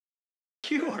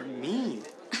You are mean.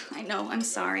 I know, I'm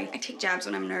sorry. I take jabs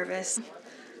when I'm nervous.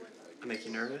 I make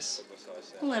you nervous?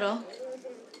 A little.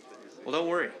 Well, don't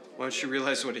worry. Once you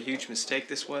realize what a huge mistake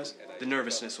this was, the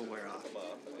nervousness will wear off.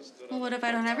 Well, what if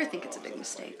I don't ever think it's a big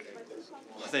mistake?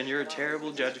 Well, then you're a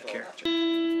terrible judge of character.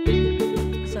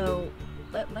 So,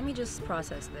 let me just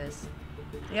process this.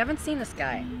 You haven't seen this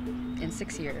guy in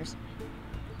 6 years.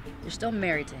 You're still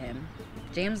married to him.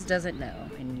 James doesn't know,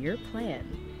 and your plan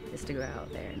is to go out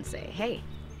there and say, hey,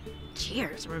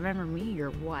 cheers, remember me, your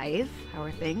wife? How are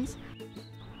things?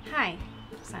 Hi,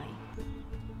 Sonny.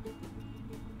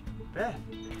 Beth.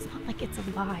 It's not like it's a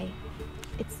lie.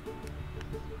 It's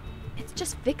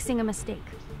just fixing a mistake.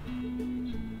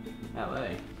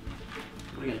 L.A.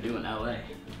 What are you gonna do in L.A.?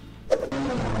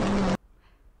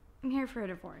 I'm here for a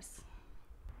divorce.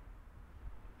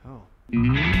 Oh.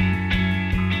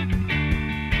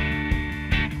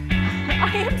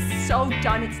 I am so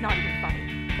done, it's not even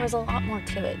funny. There was a lot more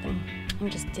to it than him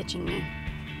just ditching me.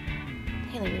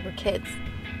 Haley, we were kids.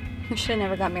 We should have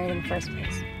never got married in the first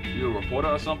place. You a reporter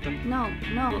or something? No.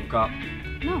 You a cop?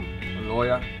 No. A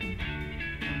lawyer?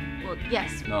 Well,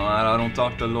 yes. No, I don't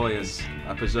talk to lawyers.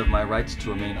 I preserve my rights to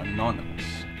remain anonymous.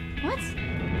 What?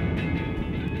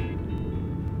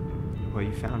 Well,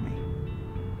 you found me.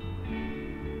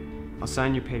 I'll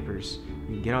sign your papers.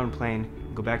 You can get on a plane,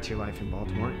 go back to your life in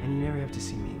Baltimore, and you never have to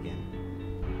see me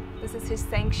again. This is his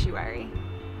sanctuary.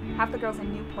 Half the girls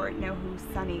in Newport know who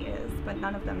Sonny is, but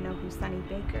none of them know who Sonny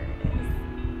Baker is.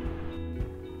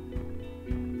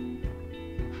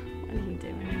 What are you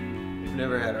doing? We've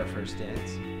never had our first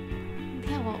dance.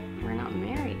 Yeah, well, we're not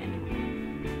married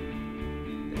anymore.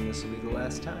 Then this will be the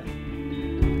last time.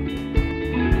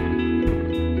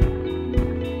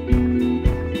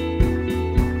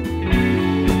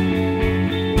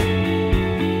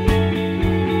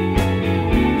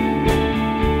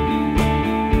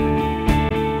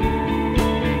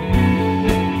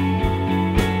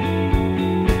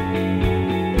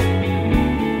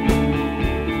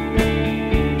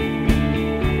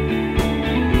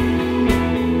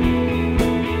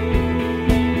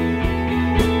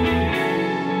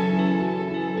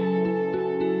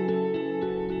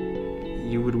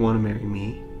 You would want to marry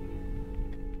me?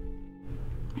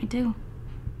 I do.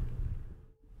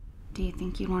 Do you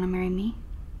think you'd want to marry me?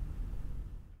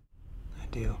 I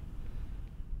do.